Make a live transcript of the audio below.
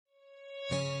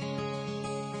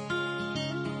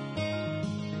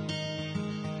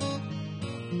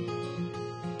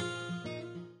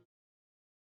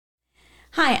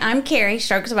Hi, I'm Carrie,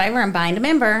 stroke survivor and bind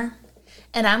member.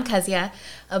 And I'm Kezia,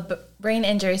 a brain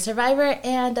injury survivor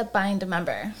and a bind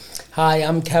member. Hi,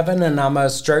 I'm Kevin, and I'm a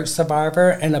stroke survivor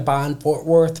and a bind Fort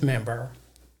Worth member.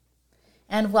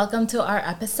 And welcome to our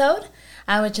episode,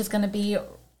 which is going to be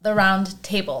the round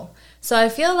table. So I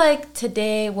feel like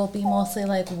today will be mostly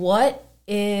like, what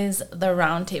is the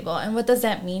round table and what does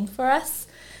that mean for us?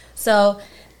 So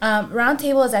round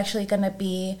table is actually going to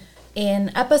be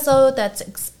an episode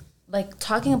that's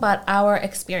talking about our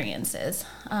experiences.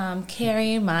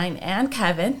 Carrie, mine, and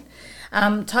Kevin,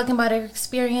 talking about our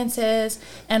experiences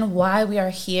and why we are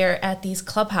here at these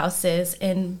clubhouses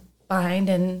in Bind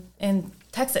and in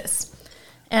Texas.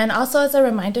 And also as a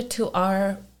reminder to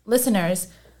our listeners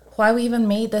why we even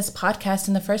made this podcast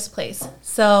in the first place.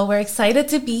 So we're excited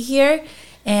to be here,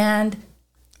 and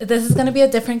this is going to be a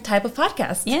different type of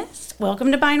podcast. Yes.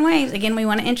 Welcome to Bind Waves. Again, we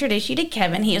want to introduce you to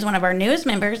Kevin. He is one of our newest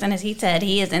members, and as he said,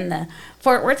 he is in the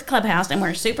Fort Worth Clubhouse, and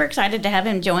we're super excited to have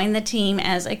him join the team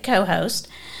as a co-host.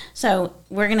 So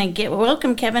we're going to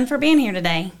welcome Kevin for being here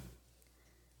today.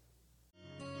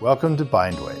 Welcome to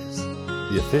Bind Waves,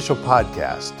 the official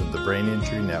podcast of the Brain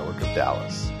Injury Network of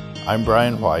Dallas. I'm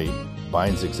Brian White,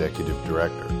 Bind's Executive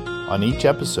Director. On each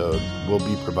episode, we'll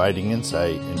be providing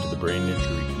insight into the brain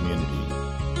injury community.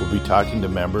 We'll be talking to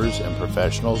members and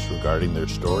professionals regarding their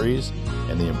stories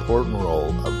and the important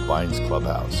role of Bind's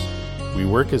Clubhouse. We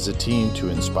work as a team to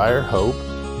inspire hope,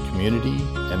 community,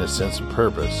 and a sense of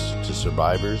purpose to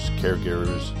survivors,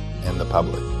 caregivers, and the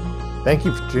public. Thank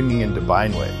you for tuning in to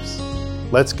Bind Waves.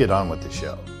 Let's get on with the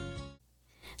show.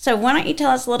 So why don't you tell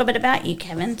us a little bit about you,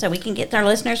 Kevin, so our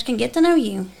listeners can get to know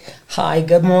you. Hi,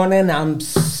 good morning. I'm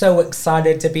so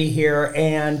excited to be here,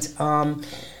 and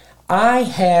I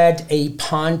had a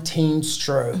pontine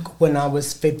stroke when I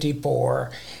was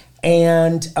 54,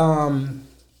 and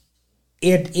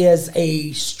it is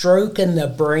a stroke in the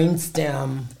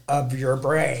brainstem of your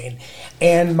brain,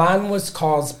 and mine was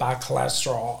caused by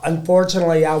cholesterol.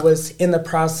 Unfortunately, I was in the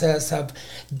process of,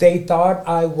 they thought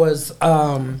I was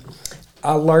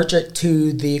allergic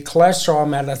to the cholesterol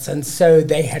medicine, so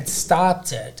they had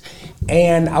stopped it,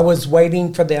 and I was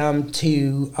waiting for them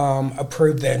to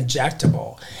approve the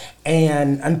injectable.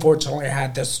 And unfortunately, I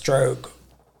had the stroke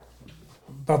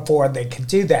before they could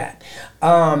do that.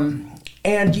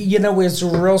 And, it was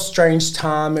a real strange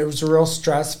time. It was real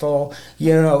stressful.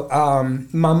 My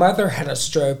mother had a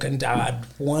stroke and died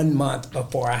 1 month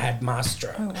before I had my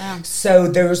stroke. Oh, wow. So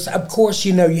there's, of course,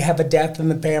 you have a death in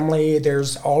the family.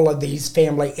 There's all of these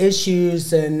family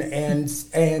issues. And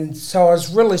so I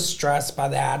was really stressed by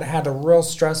that. I had a real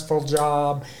stressful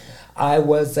job. I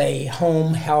was a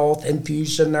home health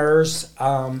infusion nurse.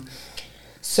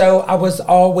 So I was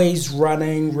always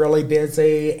running, really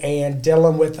busy, and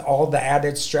dealing with all the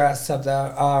added stress of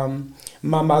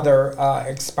my mother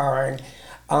expiring.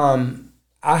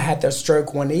 I had the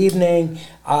stroke one evening.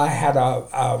 I had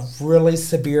a really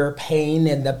severe pain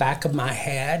in the back of my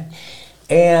head.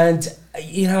 And,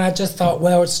 I just thought,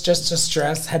 well, it's just a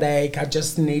stress headache. I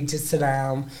just need to sit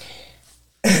down.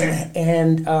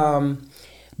 And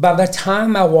by the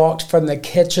time I walked from the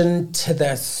kitchen to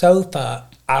the sofa,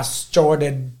 I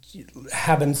started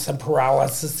having some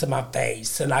paralysis in my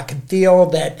face, and I could feel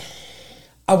that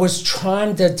I was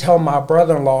trying to tell my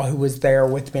brother-in-law, who was there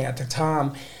with me at the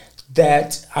time,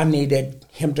 that I needed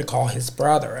him to call his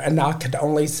brother, and I could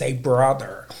only say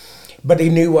brother, but he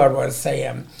knew what I was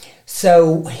saying.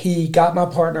 So he got my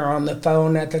partner on the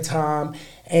phone at the time,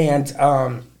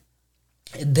 and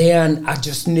then I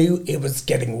just knew it was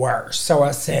getting worse. So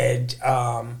I said,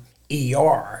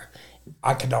 ER.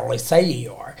 I could only say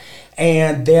ER.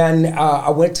 And then I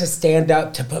went to stand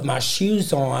up to put my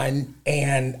shoes on,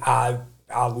 and I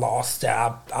lost it.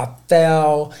 I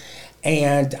fell,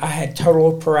 and I had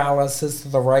total paralysis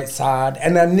of the right side,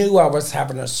 and I knew I was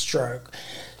having a stroke.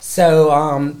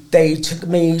 So they took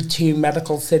me to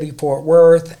Medical City, Fort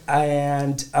Worth,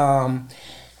 and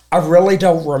I really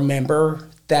don't remember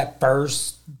that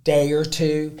first day or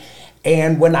two.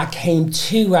 And when I came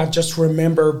to, I just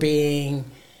remember being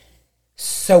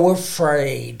so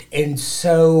afraid and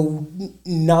so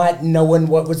not knowing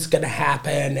what was going to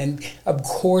happen. And of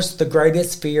course, the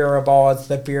greatest fear of all is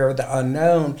the fear of the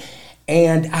unknown.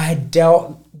 And I had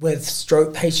dealt with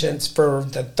stroke patients for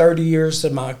the 30 years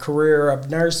of my career of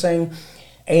nursing.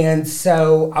 And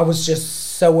so I was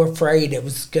just so afraid it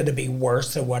was going to be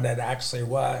worse than what it actually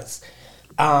was.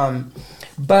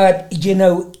 But,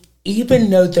 even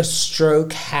though the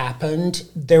stroke happened,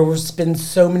 there has been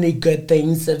so many good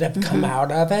things that have come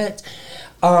out of it.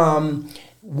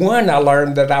 One, I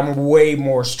learned that I'm way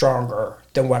more stronger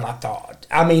than what I thought.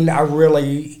 I mean, I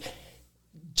really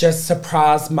just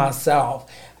surprised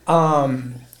myself.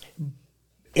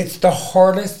 It's the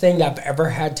hardest thing I've ever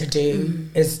had to do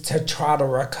is to try to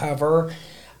recover.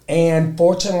 And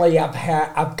fortunately,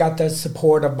 I've got the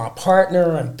support of my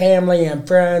partner and family and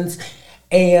friends.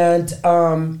 And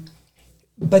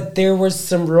but there was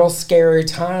some real scary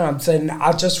times, and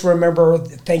I just remember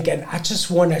thinking, I just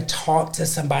want to talk to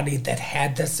somebody that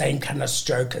had the same kind of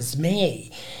stroke as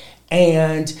me.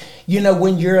 And,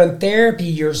 when you're in therapy,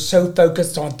 you're so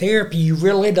focused on therapy, you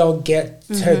really don't get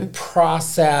to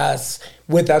process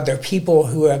with other people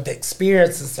who have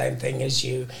experienced the same thing as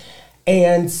you.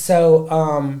 And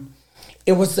so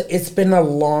it's been a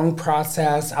long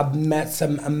process. I've met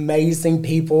some amazing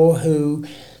people who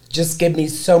just give me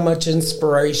so much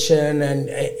inspiration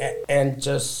and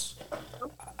just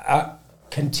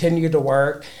continue to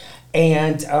work.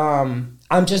 And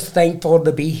I'm just thankful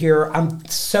to be here. I'm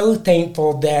so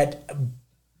thankful that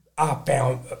I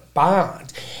found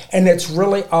Bond. And it's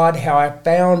really odd how I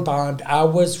found Bond. I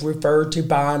was referred to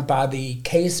Bond by the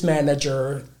case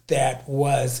manager that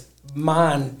was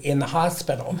mine in the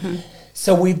hospital.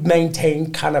 So we've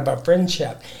maintained kind of a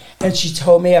friendship. And she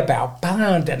told me about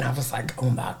Bond, and I was like, oh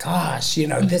my gosh,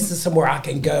 this is somewhere I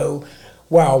can go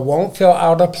where I won't feel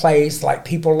out of place, like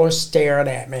people are staring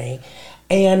at me.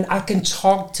 And I can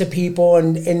talk to people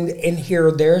and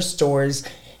hear their stories.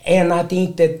 And I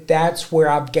think that that's where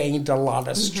I've gained a lot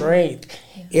of strength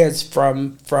is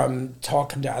from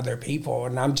talking to other people.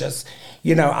 And I'm just,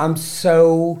 I'm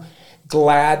so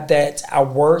glad that I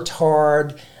worked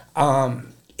hard.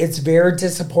 It's very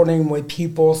disappointing when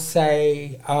people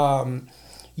say,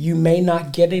 you may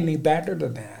not get any better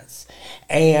than this.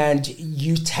 And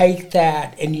you take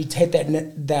that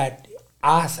that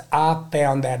I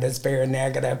found that as very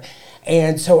negative.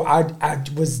 And so I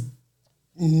was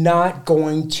not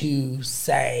going to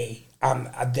say,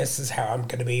 this is how I'm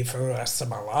going to be for the rest of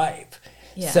my life.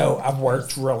 Yeah. So I've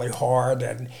worked really hard,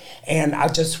 and I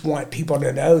just want people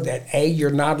to know that, A, you're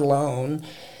not alone.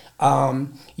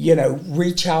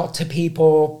 Reach out to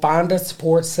people, find a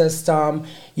support system.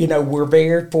 We're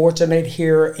very fortunate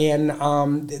here in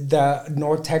the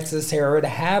North Texas area to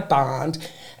have Bond.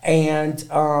 And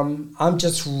I'm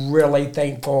just really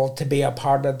thankful to be a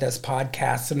part of this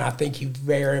podcast. And I thank you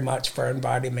very much for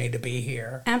inviting me to be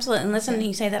here. Absolutely. And listen,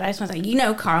 you say that, I just want to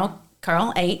say,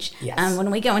 Carl H. Yes. When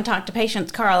we go and talk to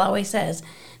patients, Carl always says,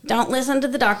 don't listen to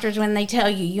the doctors when they tell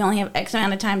you only have X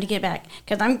amount of time to get back.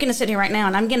 Because I'm going to sit here right now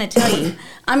and I'm going to tell you,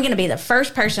 I'm going to be the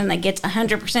first person that gets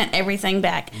 100% everything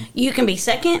back. You can be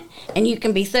second and you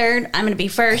can be third. I'm going to be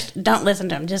first. Don't listen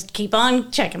to them. Just keep on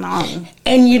checking on.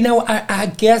 And, I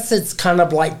guess it's kind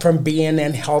of like from being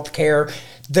in healthcare,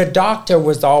 the doctor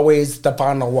was always the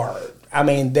final word. I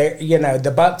mean,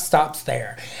 the buck stops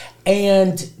there.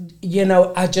 And,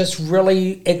 I just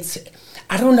really...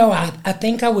 I don't know. I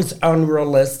think I was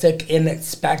unrealistic in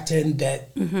expecting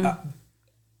that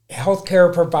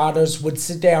healthcare providers would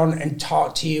sit down and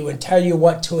talk to you and tell you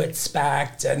what to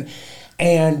expect.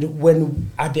 And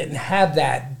when I didn't have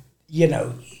that,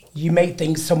 you make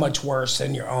things so much worse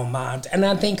in your own mind. And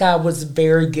I think I was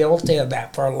very guilty of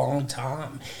that for a long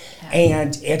time. Yeah.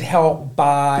 And it helped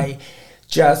by...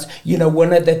 just,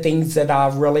 one of the things that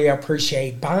I really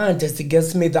appreciate Bond is it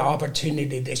gives me the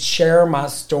opportunity to share my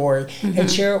story and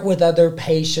share it with other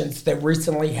patients that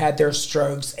recently had their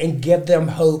strokes and give them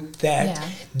hope that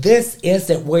this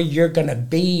isn't where you're going to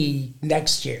be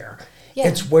next year. Yeah.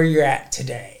 It's where you're at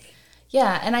today.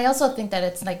 Yeah, and I also think that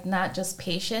it's like not just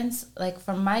patients. Like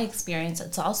from my experience,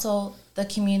 it's also the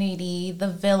community, the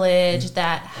village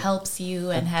that helps you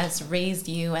and has raised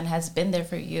you and has been there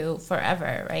for you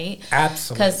forever, right?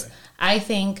 Absolutely. Because I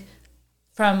think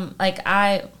I'm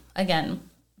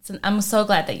so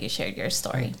glad that you shared your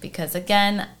story because,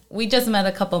 again, we just met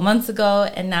a couple months ago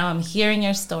and now I'm hearing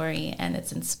your story and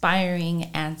it's inspiring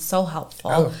and so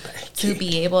helpful to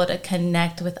be able to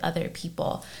connect with other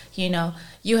people.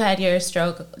 You had your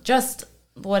stroke just,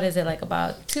 what is it, like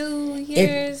about 2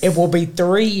 years? It will be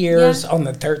 3 years on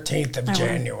the 13th of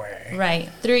January. Right,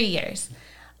 3 years.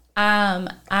 I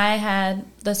had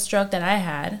the stroke that I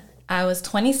had. I was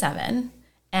 27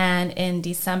 and in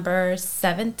December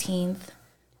 18th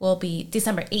will be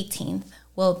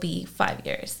 5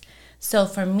 years. So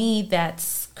for me,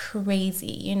 that's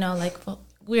crazy.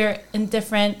 We're in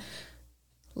different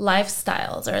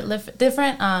lifestyles or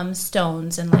different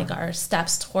stones and like our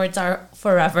steps towards our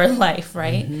forever life,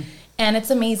 right? And it's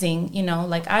amazing.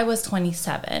 I was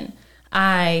 27.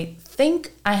 I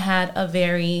think I had a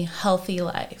very healthy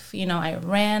life. I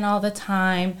ran all the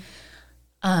time.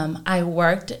 I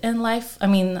worked in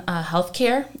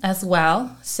healthcare as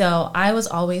well. So I was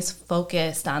always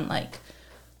focused on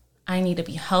I need to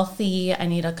be healthy. I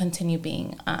need to continue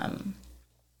being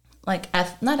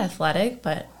not athletic,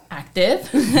 but active,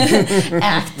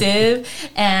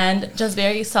 and just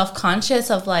very self-conscious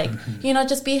of like,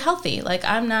 just be healthy. Like,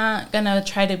 I'm not going to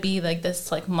try to be like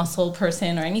this like muscle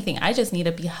person or anything. I just need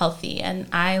to be healthy. And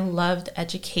I loved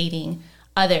educating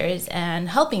others and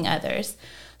helping others.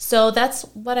 So that's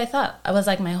what I thought I was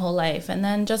like my whole life. And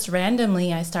then just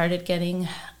randomly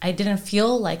I didn't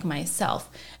feel like myself.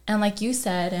 And like you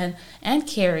said, and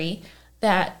Carrie,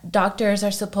 that doctors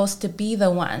are supposed to be the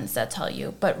ones that tell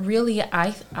you. But really,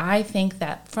 I think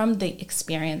that from the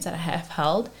experience that I have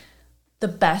held, the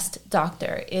best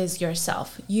doctor is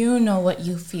yourself. You know what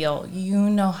you feel. You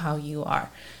know how you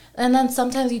are. And then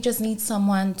sometimes you just need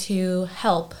someone to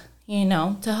help,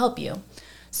 to help you.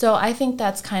 So I think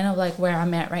that's kind of like where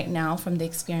I'm at right now from the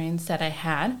experience that I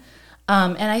had.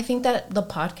 And I think that the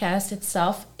podcast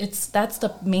itself, that's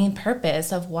the main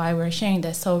purpose of why we're sharing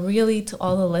this. So really, to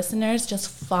all the listeners, just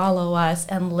follow us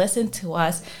and listen to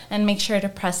us and make sure to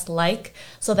press like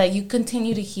so that you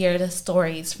continue to hear the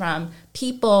stories from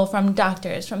people, from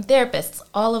doctors, from therapists,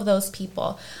 all of those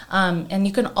people. And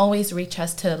you can always reach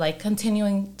us to like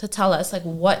continuing to tell us like,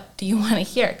 what do you want to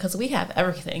hear? Because we have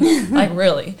everything, like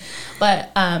really.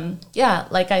 But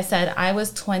like I said, I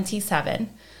was 27.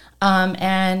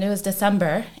 And it was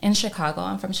December in Chicago.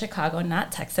 I'm from Chicago,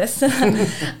 not Texas.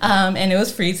 And it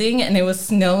was freezing and it was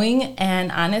snowing.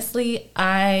 And honestly,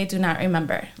 I do not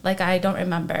remember. Like, I don't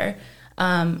remember.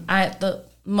 The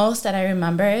most that I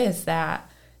remember is that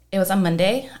it was on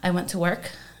Monday. I went to work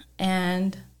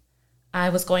and I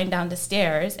was going down the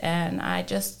stairs and I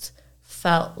just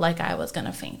felt like I was going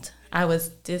to faint. I was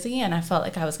dizzy and I felt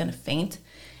like I was going to faint.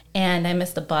 And I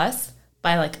missed the bus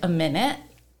by like a minute.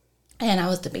 And I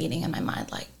was debating in my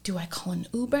mind, like, do I call an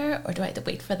Uber or do I have to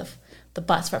wait for the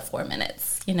bus for 4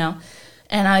 minutes,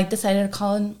 And I decided to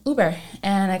call an Uber.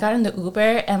 And I got in the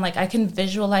Uber and, like, I can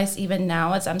visualize even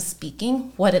now as I'm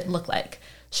speaking what it looked like.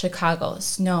 Chicago,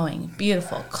 snowing,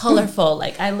 beautiful, colorful.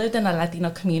 Like, I lived in a Latino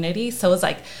community, so it was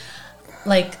like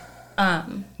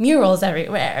murals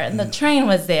everywhere. And the train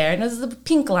was there and it was the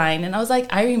pink line. And I was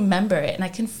like, I remember it and I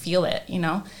can feel it,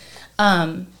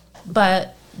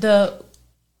 But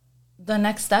the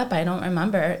next step, I don't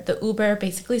remember. The Uber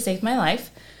basically saved my life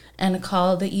and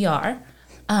called the ER,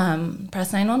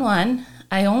 pressed 911.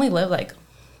 I only live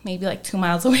maybe 2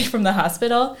 miles away from the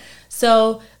hospital.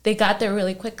 So they got there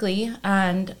really quickly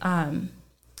and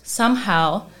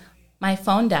somehow my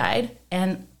phone died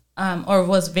or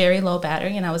was very low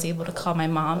battery and I was able to call my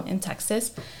mom in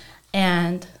Texas.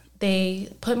 And they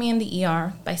put me in the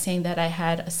ER by saying that I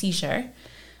had a seizure.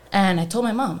 And I told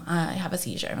my mom, I have a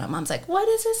seizure. My mom's like, what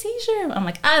is a seizure? I'm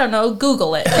like, I don't know.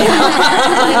 Google it.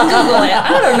 Google it.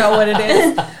 I don't know what it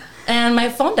is. And my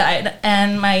phone died.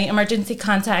 And my emergency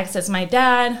contact is my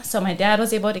dad. So my dad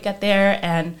was able to get there.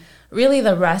 And really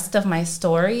the rest of my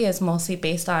story is mostly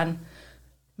based on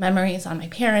memories on my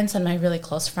parents and my really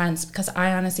close friends. Because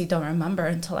I honestly don't remember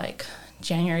until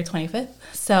January 25th.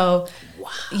 So,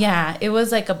 yeah, it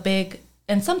was a big...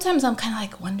 And sometimes I'm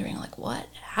kind of wondering, what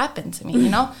happened to me,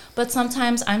 But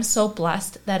sometimes I'm so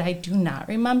blessed that I do not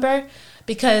remember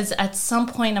because at some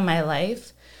point in my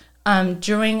life,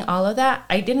 during all of that,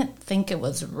 I didn't think it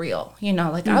was real,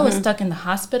 I was stuck in the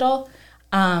hospital.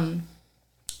 I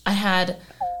had,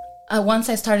 once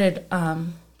I started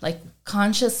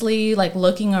consciously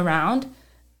looking around,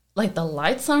 the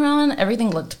lights are on,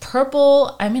 everything looked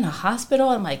purple. I'm in a hospital.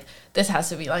 I'm like, this has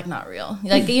to be not real.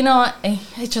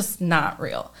 It's just not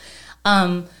real.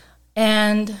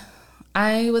 And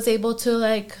I was able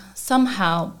to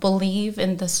somehow believe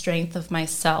in the strength of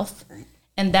myself.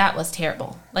 And that was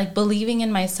terrible. Believing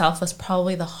in myself was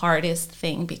probably the hardest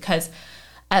thing because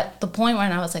at the point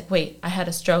when I was wait, I had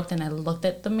a stroke and I looked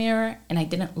at the mirror and I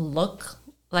didn't look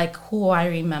like who I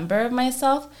remember of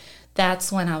myself.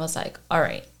 That's when I was all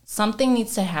right. Something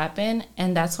needs to happen.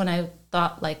 And that's when I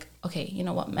thought okay, you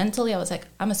know what? Mentally, I was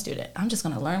I'm a student. I'm just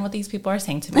going to learn what these people are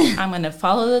saying to me. I'm going to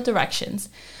follow the directions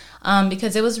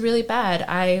because it was really bad.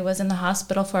 I was in the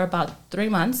hospital for about 3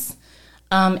 months,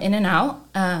 in and out.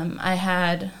 I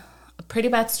had a pretty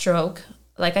bad stroke.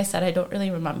 Like I said, I don't really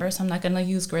remember, so I'm not going to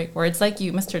use great words like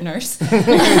you, Mr. Nurse.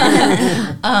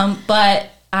 But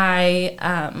I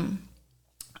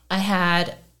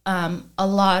had a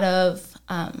lot of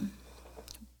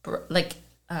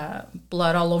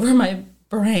blood all over my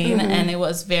brain and it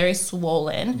was very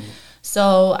swollen.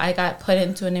 So I got put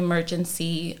into an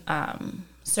emergency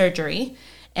surgery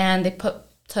and they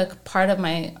took part of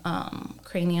my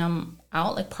cranium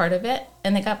out, like part of it,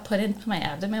 and it got put into my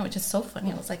abdomen, which is so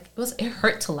funny. I was like, it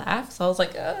hurt to laugh, so I was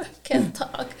like, I can't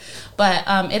talk. But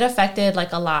it affected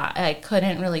like a lot. I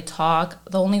couldn't really talk.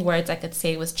 The only words I could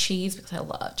say was cheese, because I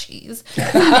love cheese,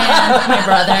 and my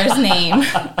brother's name.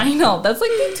 I know, that's like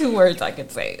the 2 words I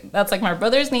could say. That's like my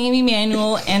brother's name,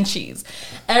 Emmanuel, and cheese.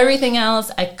 Everything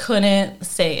else, I couldn't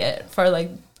say it for like,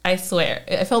 I swear,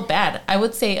 I felt bad. I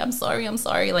would say, I'm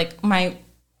sorry, like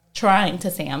trying to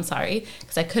say I'm sorry,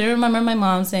 because I couldn't remember my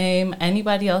mom's name,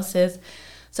 anybody else's.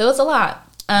 So it was a lot.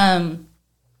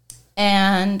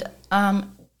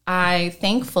 I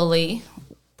thankfully,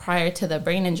 prior to the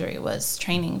brain injury, was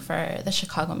training for the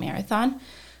Chicago Marathon.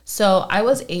 So I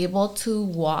was able to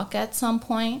walk at some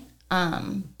point,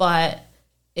 but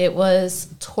it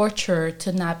was torture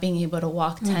to not being able to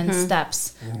walk 10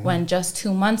 steps when just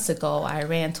 2 months ago I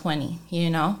ran 20, you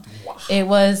know? Wow. It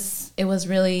was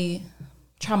really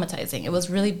traumatizing. It was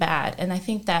really bad. And I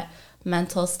think that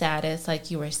mental status,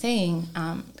 like you were saying,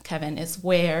 Kevin, is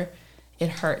where it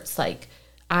hurts. Like,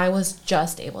 I was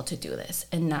just able to do this,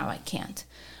 and now I can't.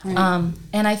 Right.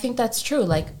 And I think that's true.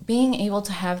 Like, being able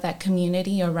to have that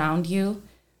community around you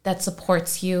that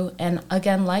supports you. And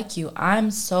again, like you, I'm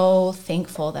so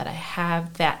thankful that I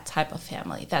have that type of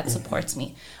family that supports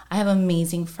me. I have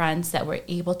amazing friends that were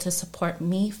able to support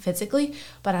me physically,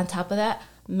 but on top of that,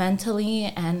 mentally,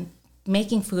 and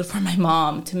making food for my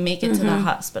mom to make it to the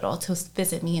hospital, to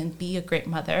visit me and be a great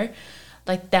mother.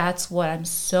 Like, that's what I'm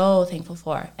so thankful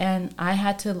for. And I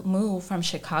had to move from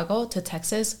Chicago to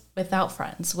Texas without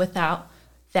friends, without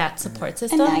that support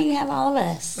system. And now you have all of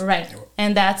us. Right.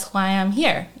 And that's why I'm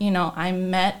here. You know, I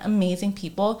met amazing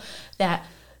people that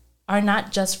are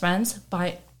not just friends,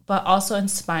 but also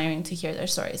inspiring to hear their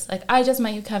stories. Like, I just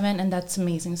met you, Kevin, and that's an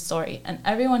amazing story. And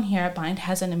everyone here at Bind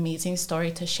has an amazing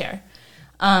story to share.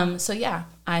 So yeah,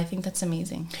 I think that's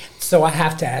amazing. So I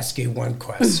have to ask you one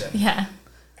question. Yeah.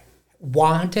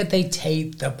 Why did they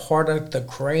take the part of the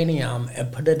cranium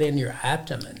and put it in your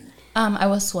abdomen? I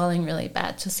was swelling really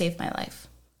bad to save my life.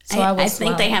 So I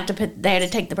think they had to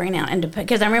take the brain out and to put,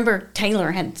 because I remember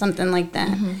Taylor had something like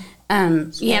that.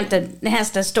 It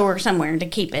has to store somewhere to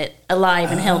keep it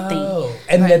alive and healthy. Oh,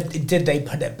 and right. Did they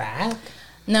put it back?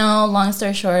 No, long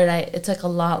story short, it took a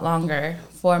lot longer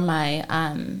for my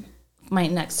my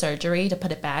next surgery to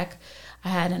put it back. I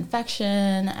had an infection,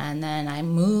 and then I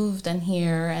moved in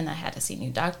here, and I had to see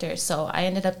new doctors. So I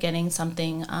ended up getting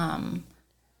something.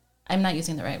 I'm not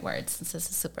using the right words since this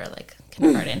is super like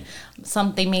kindergarten.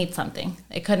 They made something.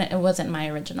 It wasn't my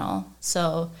original.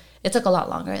 So it took a lot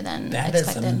longer than expected.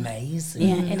 That is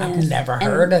amazing. Yeah, I've never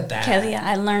heard of that. Kezia,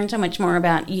 I learned so much more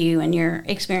about you and your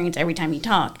experience every time you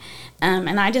talk.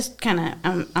 And I just kind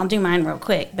of, I'll do mine real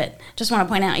quick, but just want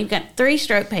to point out, you've got 3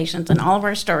 stroke patients, and all of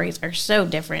our stories are so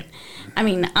different. I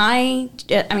mean, I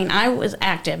was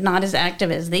active, not as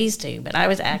active as these 2, but I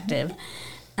was active.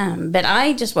 But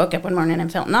I just woke up one morning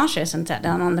and felt nauseous and sat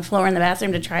down on the floor in the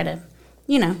bathroom to try to,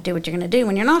 do what you're going to do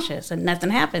when you're nauseous. And nothing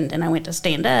happened. And I went to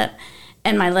stand up,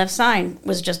 and my left side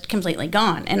was just completely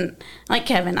gone. And like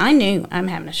Kevin, I knew I'm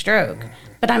having a stroke,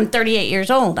 but I'm 38 years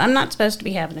old. I'm not supposed to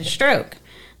be having a stroke.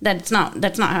 That's not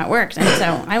how it works. And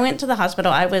so I went to the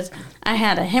hospital. I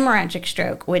had a hemorrhagic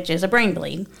stroke, which is a brain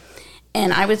bleed.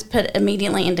 And I was put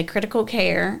immediately into critical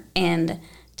care and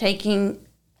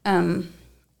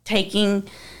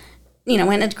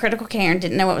went into critical care and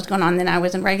didn't know what was going on. Then I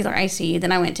was in regular ICU.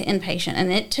 Then I went to inpatient.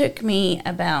 And it took me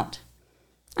about,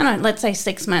 let's say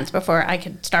 6 months before I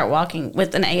could start walking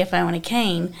with an AFO and a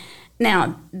cane.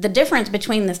 Now, the difference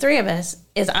between the 3 of us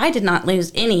is I did not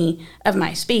lose any of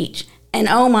my speech. And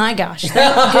oh my gosh,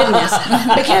 thank goodness.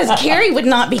 Because Carrie would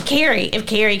not be Carrie if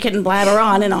Carrie couldn't blabber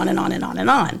on and on and on and on and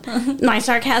on. My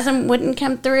sarcasm wouldn't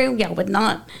come through. Y'all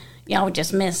would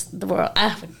just miss the world.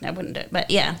 I wouldn't do it. But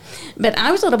yeah. But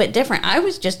I was a little bit different. I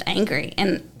was just angry.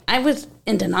 And I was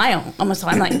in denial almost. So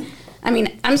I'm like,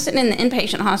 I'm sitting in the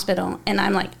inpatient hospital, and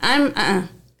I'm like, I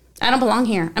don't belong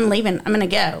here. I'm leaving. I'm going to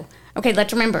go. Okay,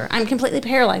 let's remember, I'm completely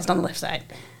paralyzed on the left side.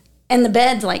 And the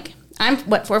bed's like, I'm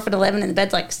 4'11", and the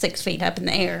bed's like 6 feet up in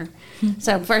the air.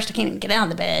 So first I can't even get out of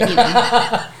the bed,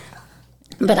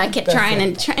 But I kept trying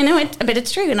and trying. But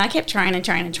it's true. And I kept trying and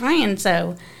trying and trying.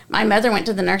 So my mother went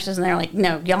to the nurses, and they're like,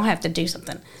 no, y'all have to do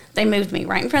something. They moved me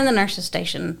right in front of the nurses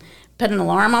station, put an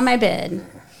alarm on my bed,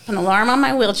 put an alarm on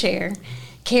my wheelchair.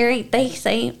 Carrie, they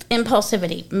say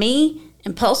impulsivity. Me,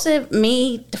 impulsive,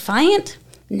 me, defiant?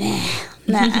 Nah.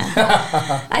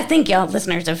 I think y'all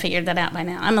listeners have figured that out by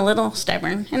now. I'm a little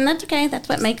stubborn, and that's okay. That's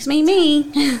what makes me me.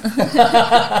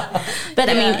 But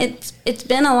I mean, it's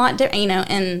been a lot different,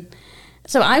 and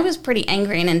So I was pretty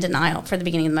angry and in denial for the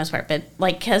beginning of the most part. But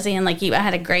like Kezzy and like you, I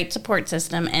had a great support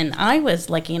system, and I was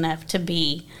lucky enough to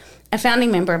be a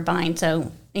founding member of Bind.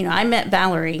 So, I met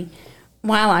Valerie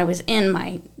while I was in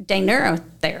my day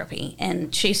neurotherapy,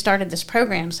 and she started this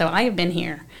program. So I have been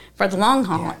here for the long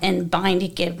haul, and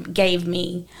Bind gave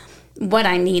me what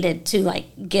I needed to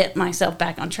like get myself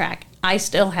back on track. I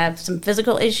still have some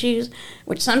physical issues,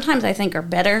 which sometimes I think are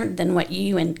better than what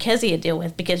you and Kezia deal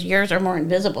with because yours are more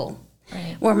invisible.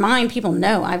 Right. Where mine, people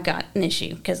know I've got an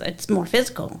issue because it's more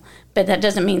physical, but that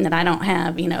doesn't mean that I don't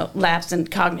have, lapse in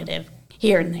cognitive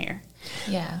here and there.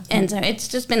 Yeah. And so it's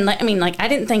just been, I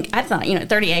thought, at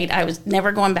 38, I was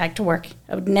never going back to work.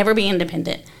 I would never be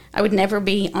independent. I would never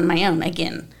be on my own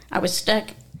again. I was stuck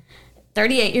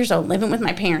 38 years old, living with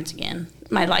my parents again.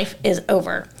 My life is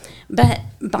over. But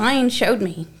Bind showed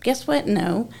me, guess what?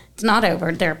 No, it's not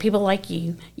over. There are people like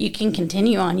you. You can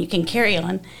continue on. You can carry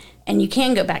on. And you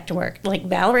can go back to work. Like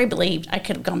Valerie believed I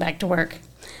could have gone back to work,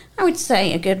 I would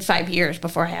say a good 5 years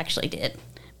before I actually did.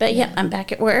 But yeah, I'm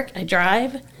back at work. I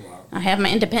drive. Wow. I have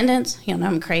my independence. I'm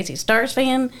a crazy Stars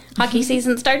fan. Hockey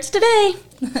season starts today.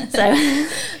 So,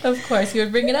 of course, you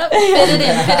would bring it up. Fit it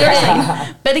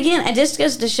in. But again, it just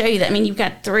goes to show you that, you've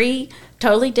got 3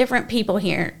 totally different people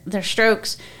here. Their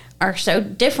strokes are so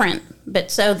different, but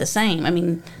so the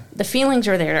same. The feelings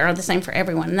are the same for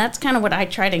everyone. And that's kind of what I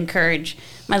try to encourage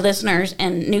my listeners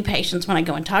and new patients when I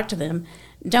go and talk to them.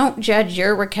 Don't judge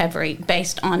your recovery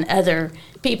based on other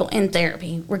people in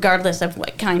therapy, regardless of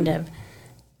what kind of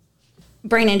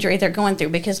brain injury they're going through,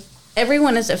 because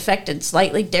everyone is affected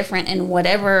slightly different in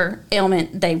whatever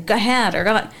ailment they've had or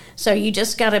got. So you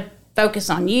just got to focus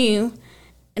on you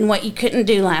and what you couldn't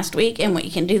do last week and what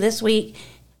you can do this week.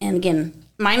 And again,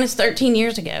 mine is 13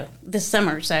 years ago this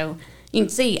summer, so you can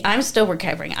see I'm still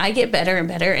recovering. I get better and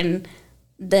better, and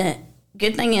the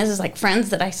good thing is like friends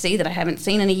that I see that I haven't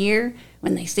seen in a year,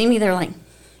 when they see me, they're like,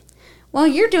 well,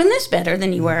 you're doing this better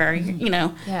than you were,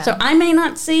 Yeah. So I may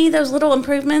not see those little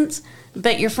improvements,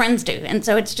 but your friends do. And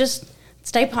so it's just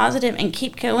stay positive and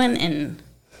keep going. And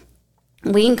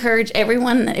we encourage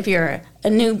everyone that if you're a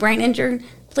new brain injured,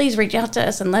 please reach out to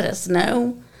us and let us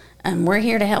know. We're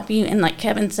here to help you. And like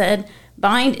Kevin said,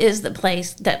 Bind is the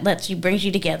place that brings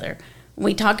you together.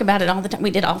 We talk about it all the time.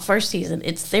 We did all first season.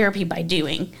 It's therapy by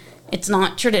doing. It's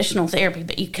not traditional therapy,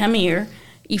 but you come here,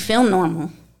 you feel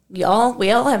normal. We all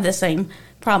have the same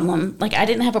problem. Like I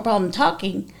didn't have a problem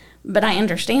talking, but I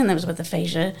understand those with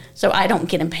aphasia, so I don't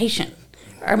get impatient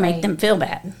or make them feel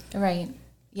bad. Right.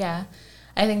 Yeah.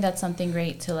 I think that's something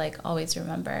great to always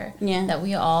remember. Yeah. That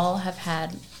we all have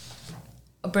had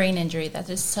a brain injury. That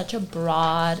is such a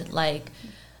broad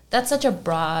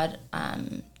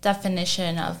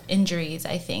definition of injuries,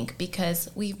 I think, because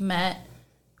we've met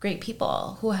great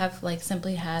people who have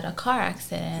simply had a car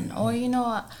accident or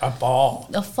a fall,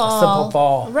 a simple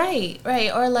fall, right,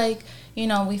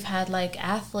 or we've had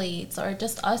athletes or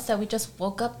just us that we just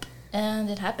woke up and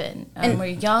it happened and we're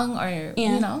young or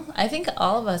I think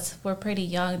all of us were pretty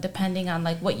young depending on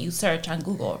what you search on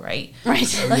Google, right? What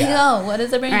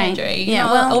is a brain injury?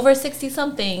 Over 60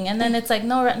 something, and then it's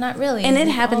no, not really, and it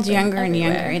happens younger and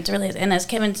younger. It's really, and as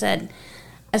Kevin said,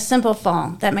 a simple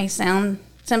fall that may sound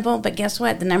simple, but guess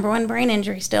what? The number one brain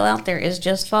injury still out there is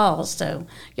just falls. So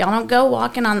y'all don't go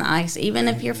walking on the ice. Even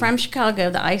if you're from Chicago,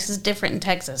 the ice is different in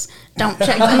Texas. Don't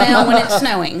check the mail when it's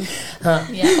snowing.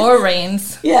 Or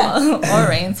rains. Yeah. Or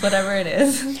rains, whatever it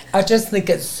is. I just think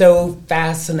it's so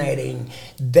fascinating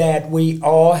that we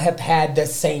all have had the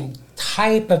same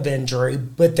type of injury,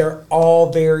 but they're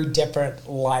all very different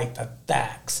life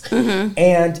effects. Mm-hmm.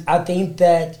 And I think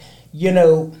that,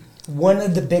 one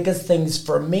of the biggest things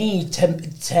for me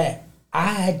I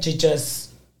had to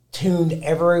just tune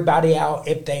everybody out.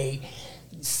 If they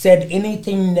said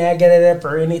anything negative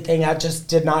or anything, I just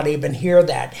did not even hear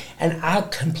that. And I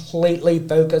completely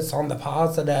focused on the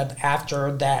positive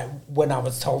after that when I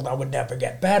was told I would never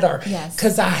get better. Yes.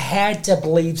 Because I had to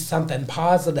believe something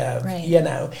positive,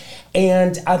 right.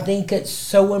 And I think it's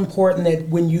so important that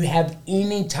when you have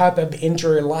any type of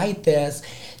injury like this,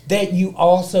 that you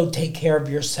also take care of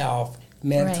yourself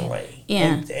mentally. Right.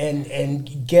 Yeah. And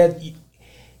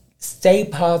stay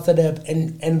positive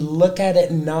and look at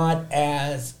it not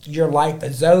as your life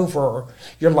is over,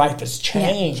 your life has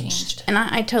changed. And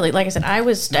I totally, like I said, I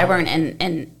was stubborn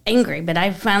and angry, but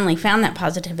I finally found that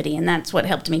positivity, and that's what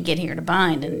helped me get here to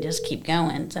Bind and just keep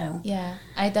going. So yeah,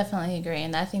 I definitely agree,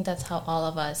 and I think that's how all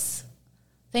of us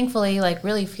thankfully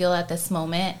really feel at this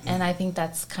moment. And I think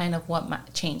that's kind of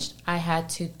what changed. I had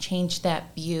to change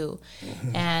that view.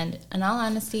 Mm-hmm. And in all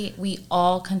honesty, we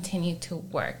all continue to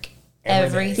work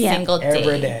every day. single day.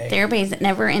 Every day. Therapy is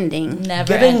never ending. Never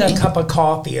Getting ending. a cup of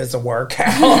coffee is a workout.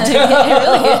 It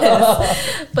really is.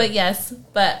 But yes,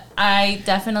 I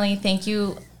definitely thank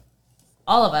you,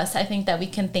 all of us. I think that we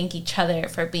can thank each other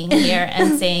for being here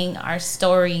and saying our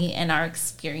story and our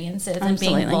experiences and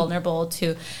being vulnerable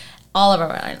to all of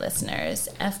our listeners,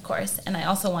 of course. And I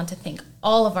also want to thank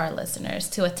all of our listeners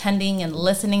to attending and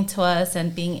listening to us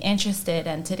and being interested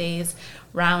in today's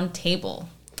round table.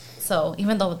 So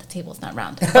even though the table's not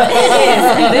round, but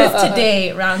it is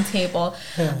today round table.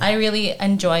 I really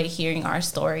enjoy hearing our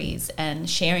stories and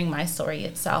sharing my story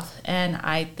itself. And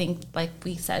I think, like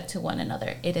we said to one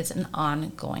another, it is an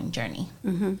ongoing journey.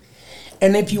 Mm-hmm.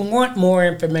 And if you want more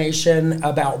information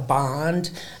about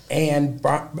Bond and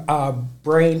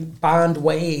Bond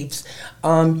Waves,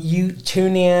 you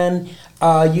tune in.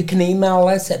 You can email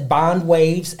us at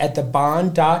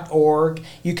bondwaves@thebond.org.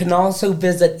 You can also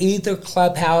visit either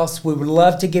clubhouse. We would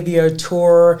love to give you a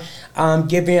tour,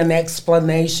 give you an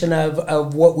explanation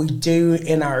of what we do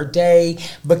in our day,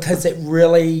 because it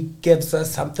really gives us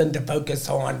something to focus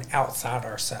on outside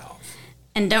ourselves.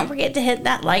 And don't forget to hit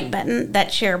that like button,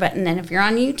 that share button, and if you're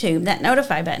on YouTube, that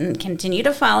notify button. Continue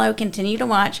to follow, continue to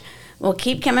watch. We'll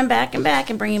keep coming back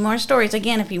and bringing more stories.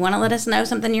 Again, if you want to let us know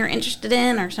something you're interested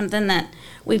in or something that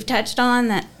we've touched on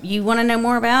that you want to know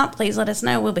more about, please let us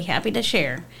know. We'll be happy to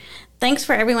share. Thanks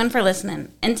for everyone for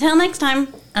listening. Until next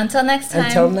time. Until next time.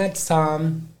 Until next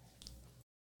time.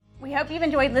 We hope you've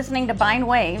enjoyed listening to Bind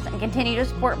Waves and continue to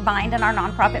support Bind and our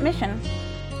nonprofit mission.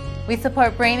 We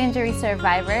support brain injury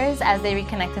survivors as they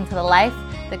reconnect into the life,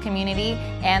 the community,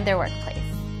 and their workplace.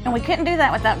 And we couldn't do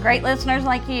that without great listeners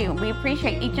like you. We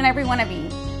appreciate each and every one of you.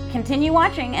 Continue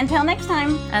watching. Until next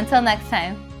time. Until next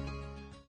time.